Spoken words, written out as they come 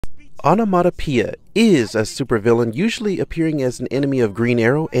Onomatopoeia is a supervillain usually appearing as an enemy of Green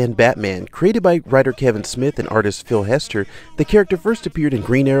Arrow and Batman. Created by writer Kevin Smith and artist Phil Hester, the character first appeared in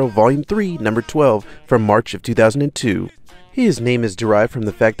Green Arrow Volume 3, number 12 from March of 2002. His name is derived from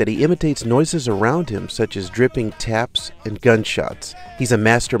the fact that he imitates noises around him, such as dripping taps and gunshots. He's a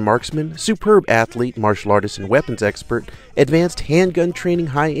master marksman, superb athlete, martial artist and weapons expert, advanced handgun training,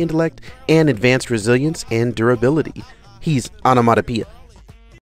 high intellect, and advanced resilience and durability. He's Onomatopoeia.